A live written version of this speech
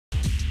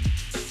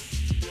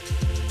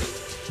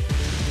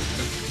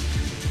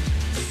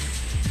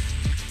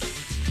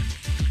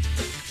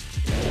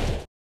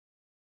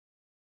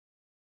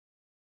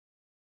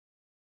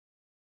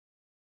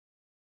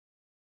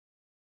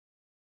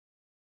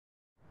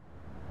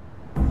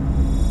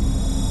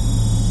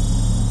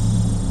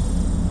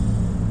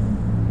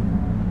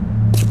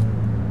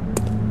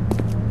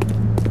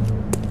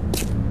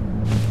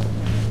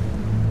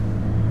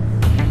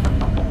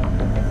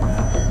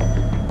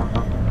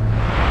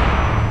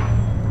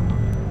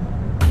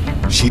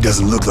She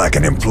doesn't look like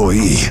an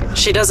employee.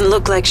 She doesn't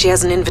look like she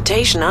has an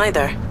invitation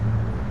either.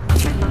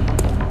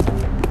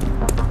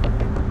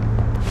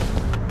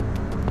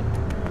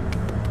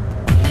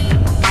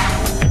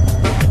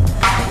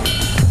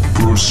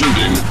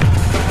 Proceeding.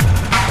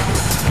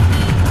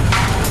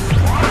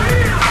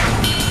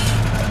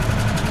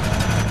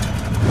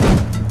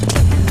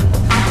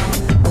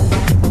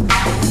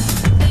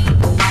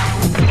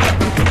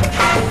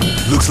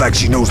 Looks like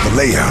she knows the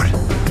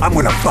layout. I'm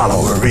gonna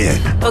follow her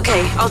in.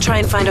 Okay, I'll try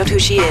and find out who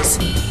she is.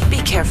 Be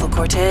careful,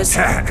 Cortez.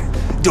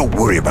 Don't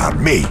worry about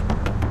me.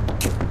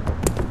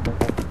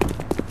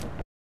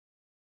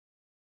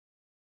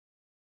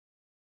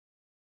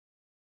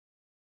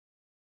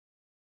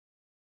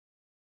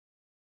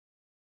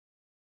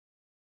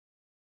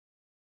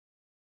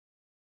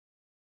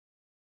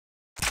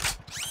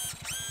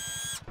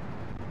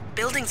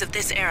 Buildings of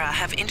this era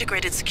have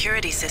integrated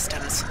security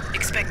systems.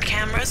 Expect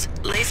cameras,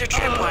 laser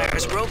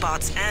tripwires,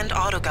 robots, and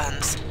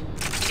autoguns.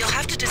 You'll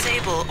have to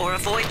disable or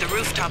avoid the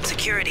rooftop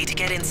security to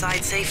get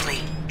inside safely.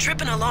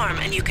 Trip an alarm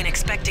and you can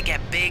expect to get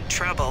big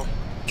trouble.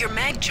 Your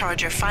mag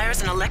charger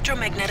fires an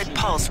electromagnetic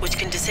pulse which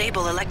can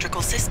disable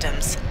electrical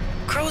systems.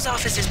 Crow's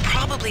office is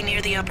probably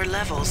near the upper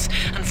levels.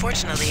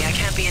 Unfortunately, I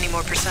can't be any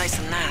more precise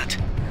than that.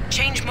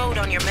 Change mode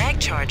on your mag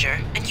charger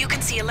and you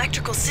can see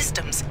electrical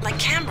systems, like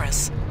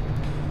cameras.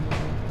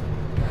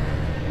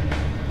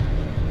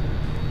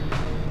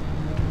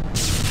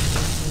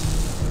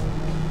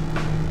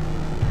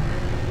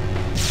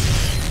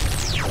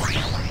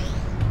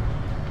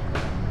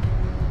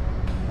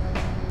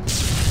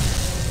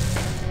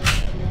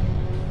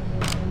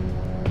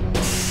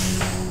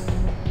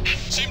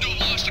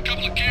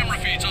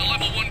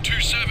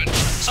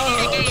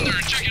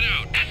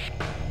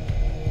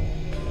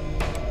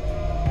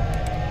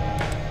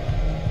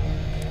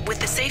 With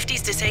the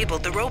safeties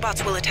disabled, the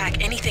robots will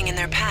attack anything in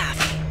their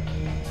path.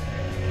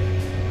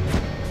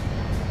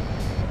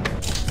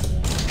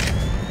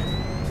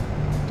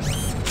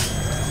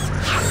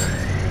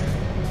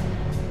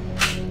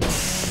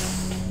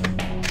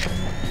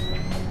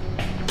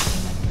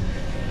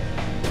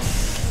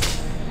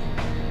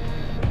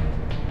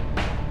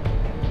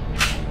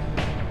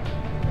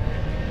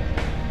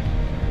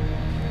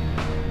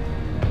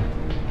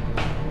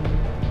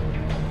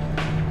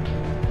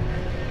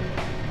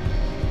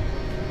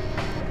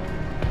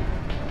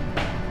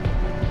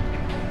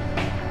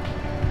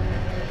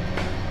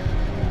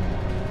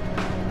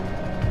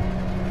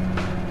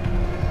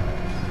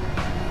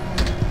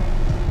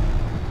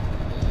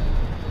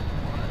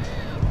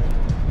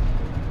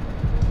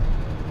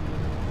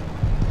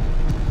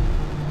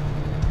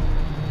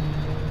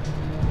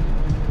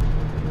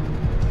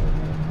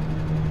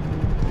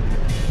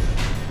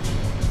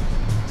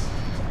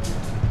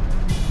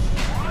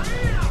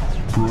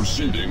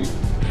 Proceeding.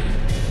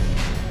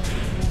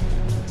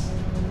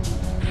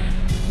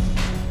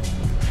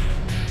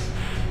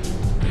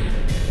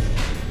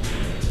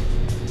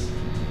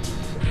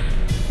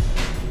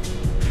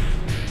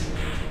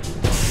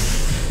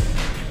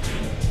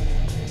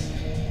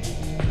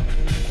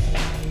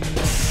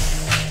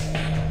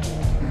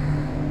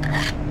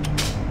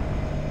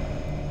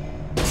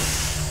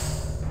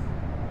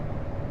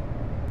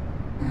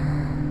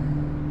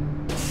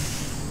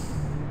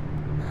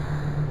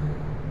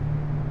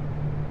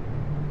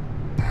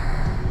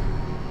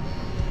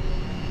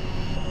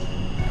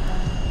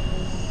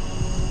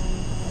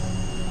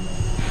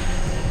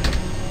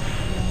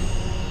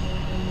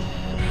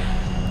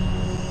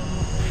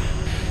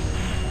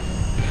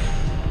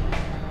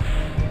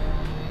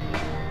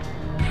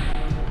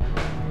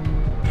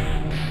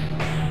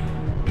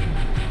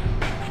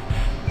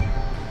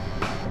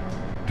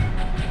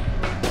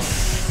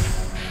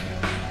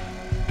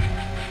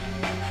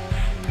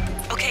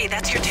 Okay,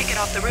 that's your ticket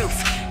off the roof.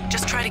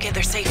 Just try to get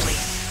there safely.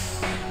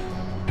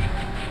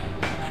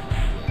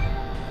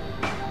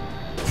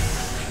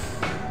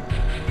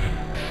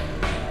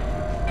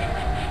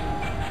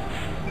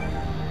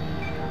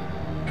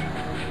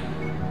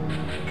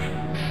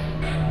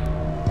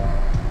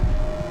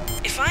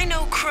 If I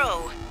know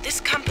Crow,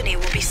 this company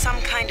will be some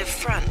kind of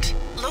front.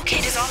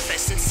 Locate his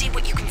office and see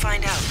what you can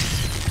find out.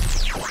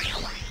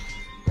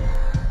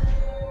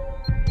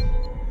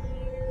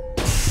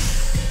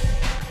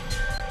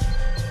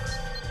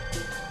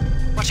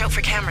 Watch out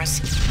for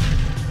cameras.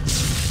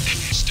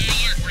 Stay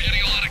alert, we're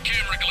getting a lot of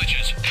camera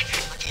glitches.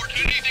 Report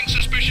anything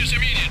suspicious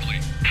immediately.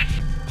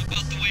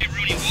 About the way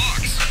Rooney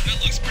walks. That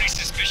looks pretty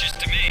suspicious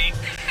to me.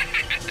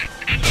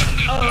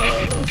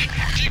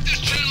 Keep this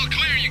channel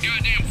clear, you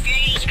goddamn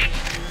fools!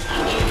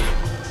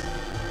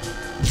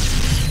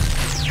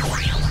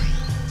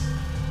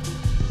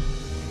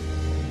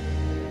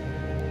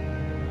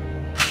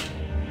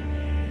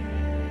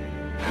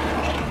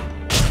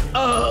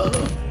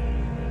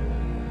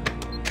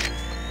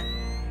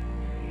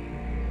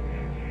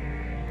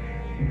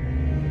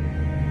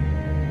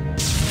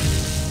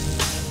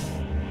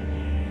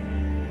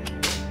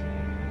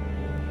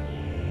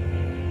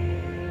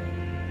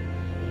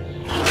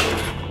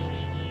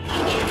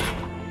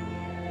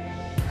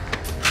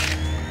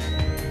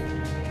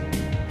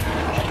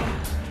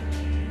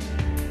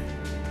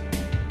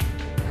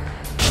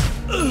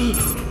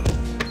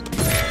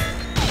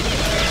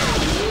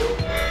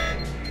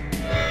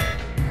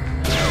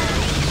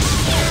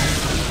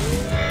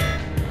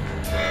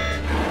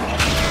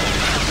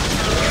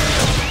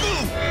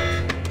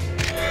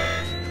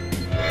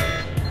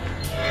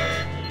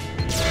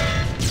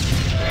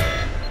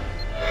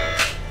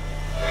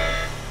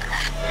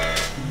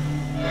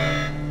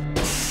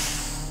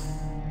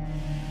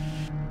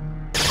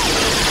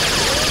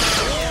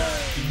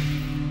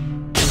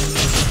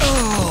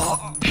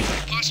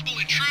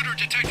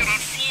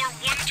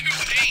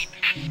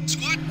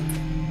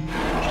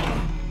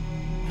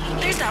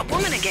 That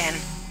woman again.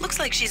 Looks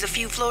like she's a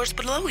few floors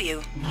below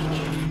you.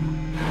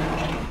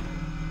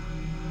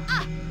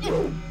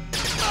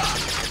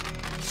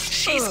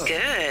 She's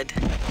good.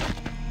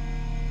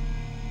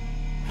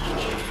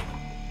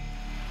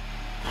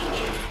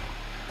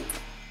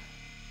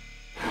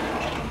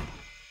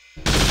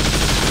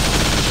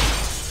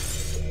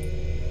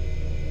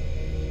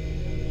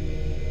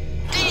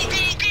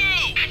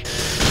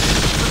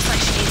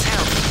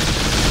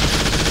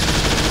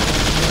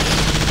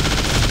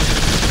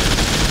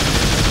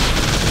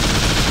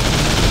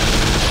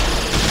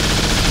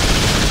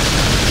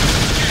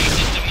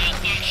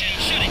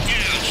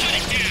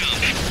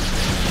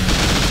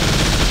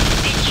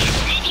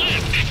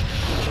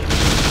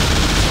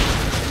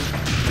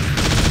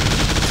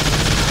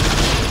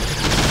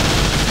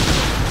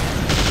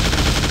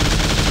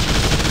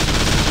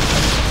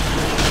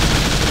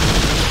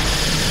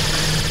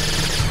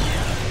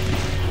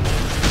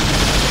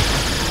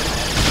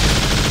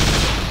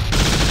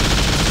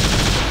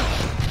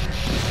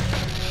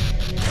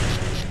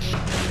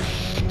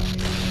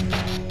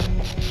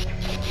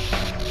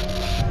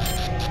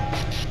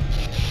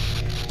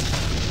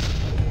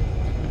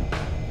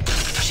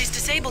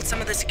 Disabled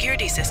some of the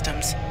security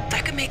systems.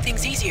 That could make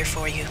things easier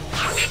for you.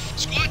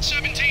 Squad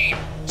 17!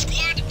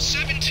 Squad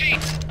 17!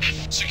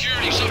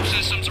 Security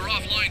subsystems are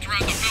offline throughout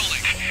the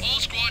building. All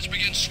squads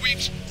begin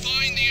sweeps.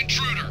 Find the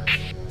intruder.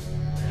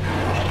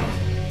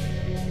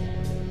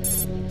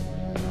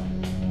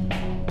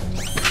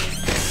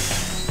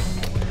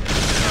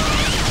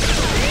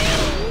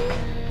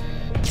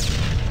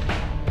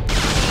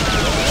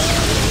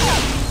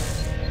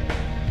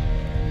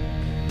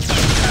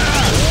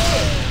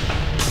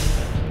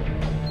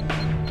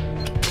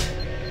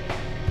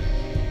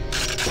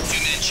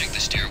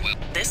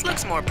 This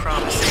looks more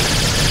promising.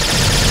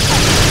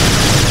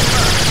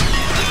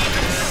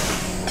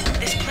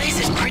 This place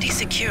is pretty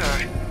secure.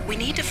 We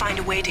need to find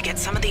a way to get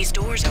some of these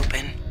doors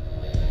open.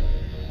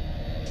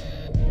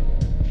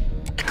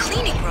 A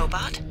cleaning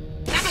robot?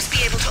 That must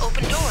be able to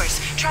open doors.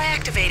 Try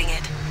activating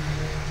it.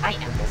 I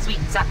am the Sweet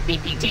Suck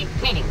BPT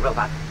cleaning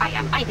robot. I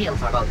am ideal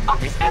for both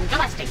office and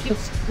domestic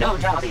use. No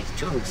job is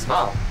too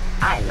small.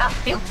 I love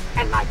filth,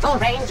 and my full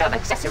range of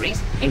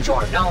accessories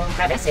ensure no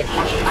crevice is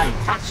left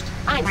untouched.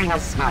 I bring a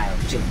smile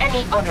to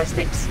any owner's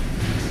lips.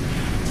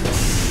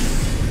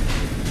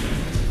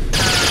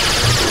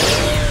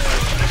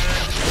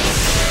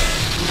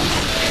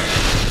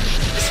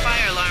 This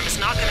fire alarm is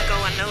not going to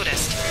go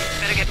unnoticed.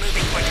 Better get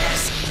moving,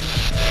 Cortez.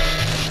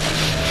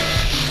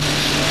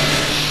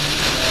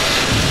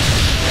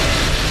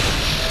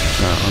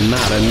 Oh,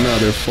 not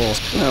another false...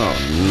 Oh,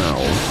 no.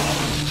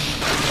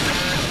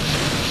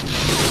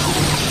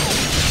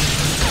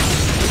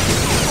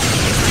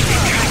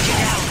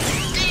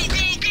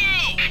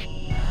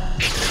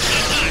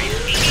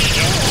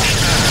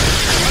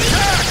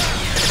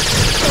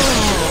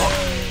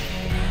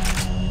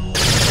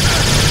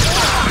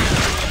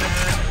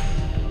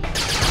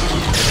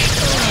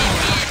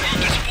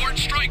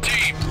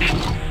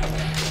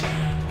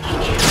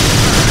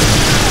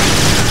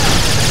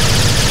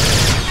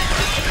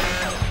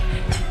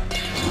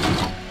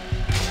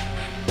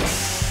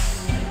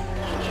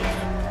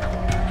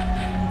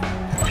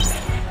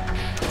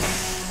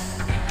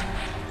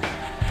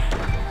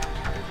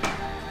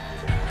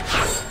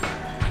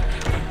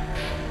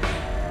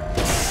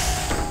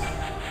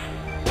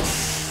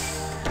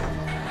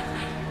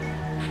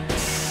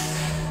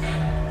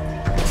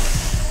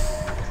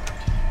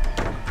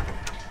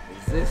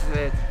 Is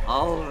it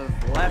all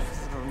that's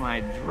left of my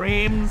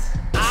dreams?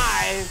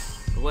 I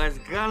was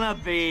gonna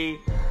be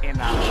in a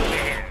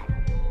band.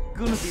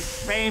 Gonna be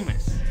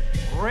famous,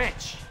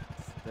 rich.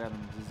 Instead,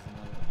 I'm just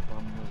another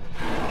bum.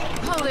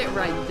 Hold it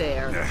right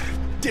there.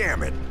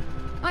 Damn it!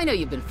 I know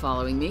you've been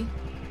following me.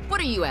 What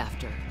are you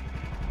after?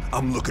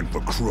 I'm looking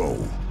for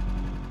Crow.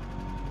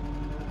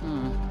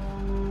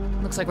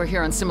 Looks like we're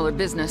here on similar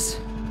business.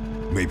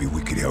 Maybe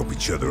we could help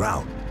each other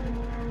out.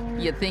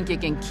 You think you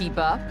can keep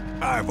up?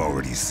 I've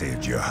already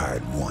saved your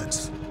hide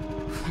once.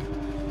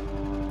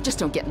 Just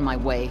don't get in my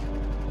way.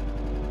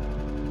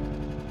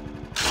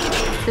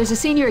 There's a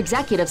senior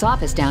executive's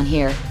office down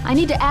here. I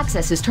need to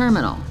access his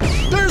terminal.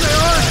 There they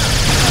are!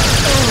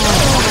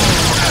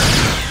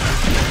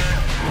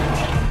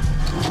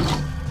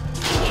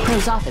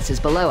 Crow's office is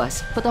below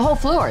us, but the whole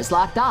floor is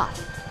locked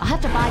off. I'll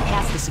have to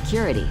bypass the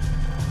security.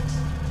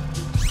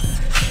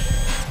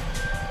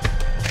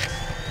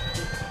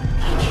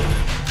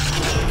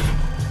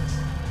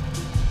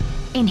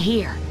 In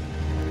here.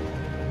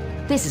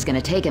 This is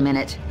gonna take a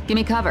minute. Give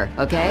me cover,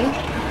 okay?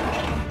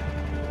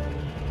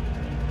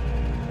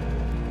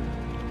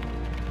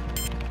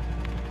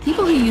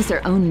 People who use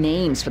their own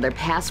names for their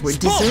password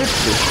deserve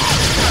to be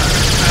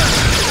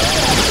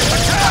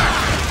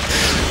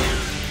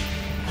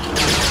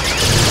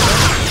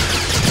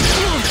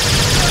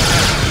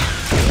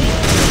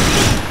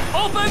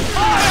Open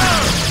fire!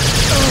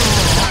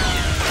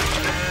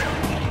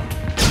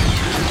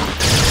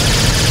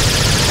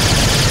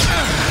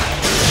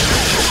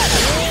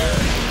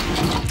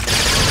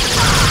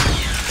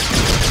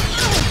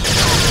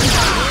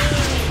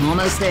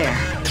 Almost there.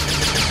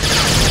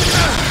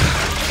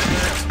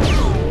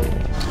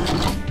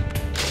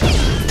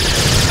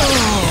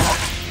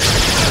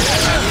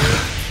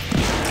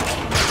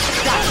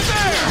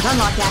 I've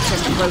unlocked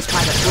access to Crow's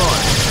private floor.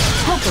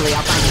 Hopefully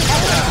I'll find the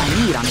evidence I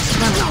need on this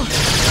criminal.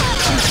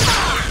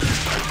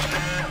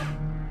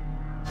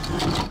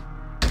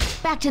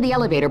 Back to the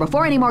elevator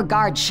before any more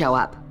guards show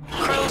up.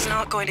 Crow's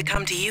not going to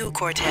come to you,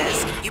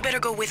 Cortez. You better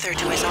go with her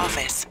to his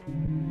office.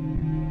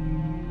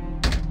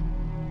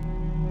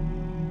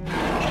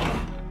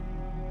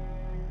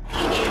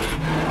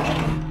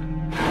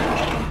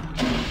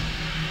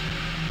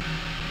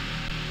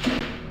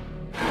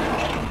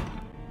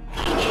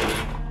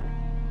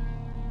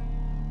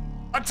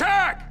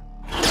 Attack!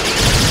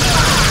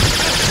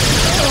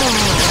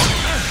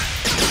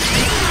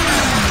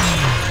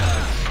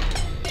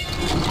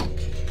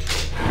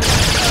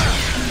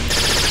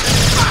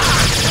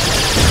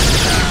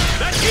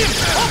 That's him!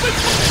 Open!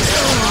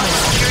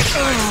 Security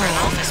guard for an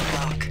office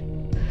block.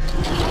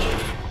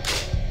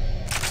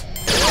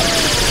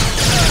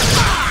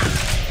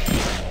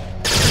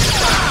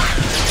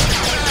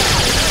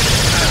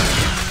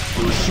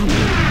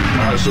 Pursuing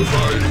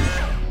pacified.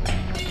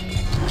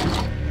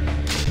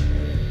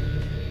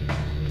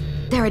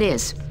 There it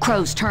is,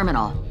 Crow's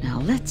terminal. Now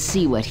let's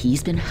see what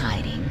he's been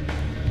hiding.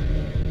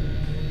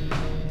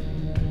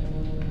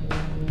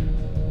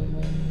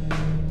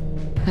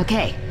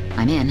 Okay,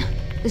 I'm in.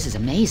 This is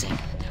amazing.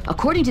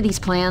 According to these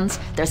plans,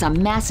 there's a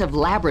massive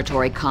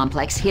laboratory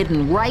complex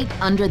hidden right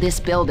under this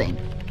building.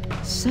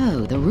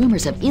 So, the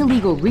rumors of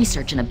illegal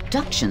research and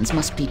abductions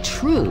must be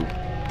true.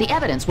 The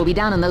evidence will be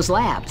down in those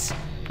labs.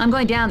 I'm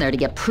going down there to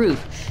get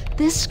proof.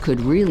 This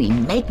could really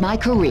make my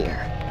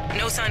career.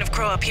 No sign of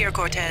Crow up here,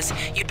 Cortez.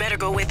 You'd better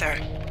go with her.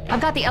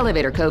 I've got the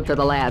elevator code for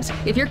the labs.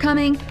 If you're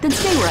coming, then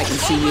stay where I can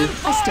see you.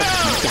 I still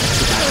can't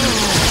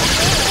get you.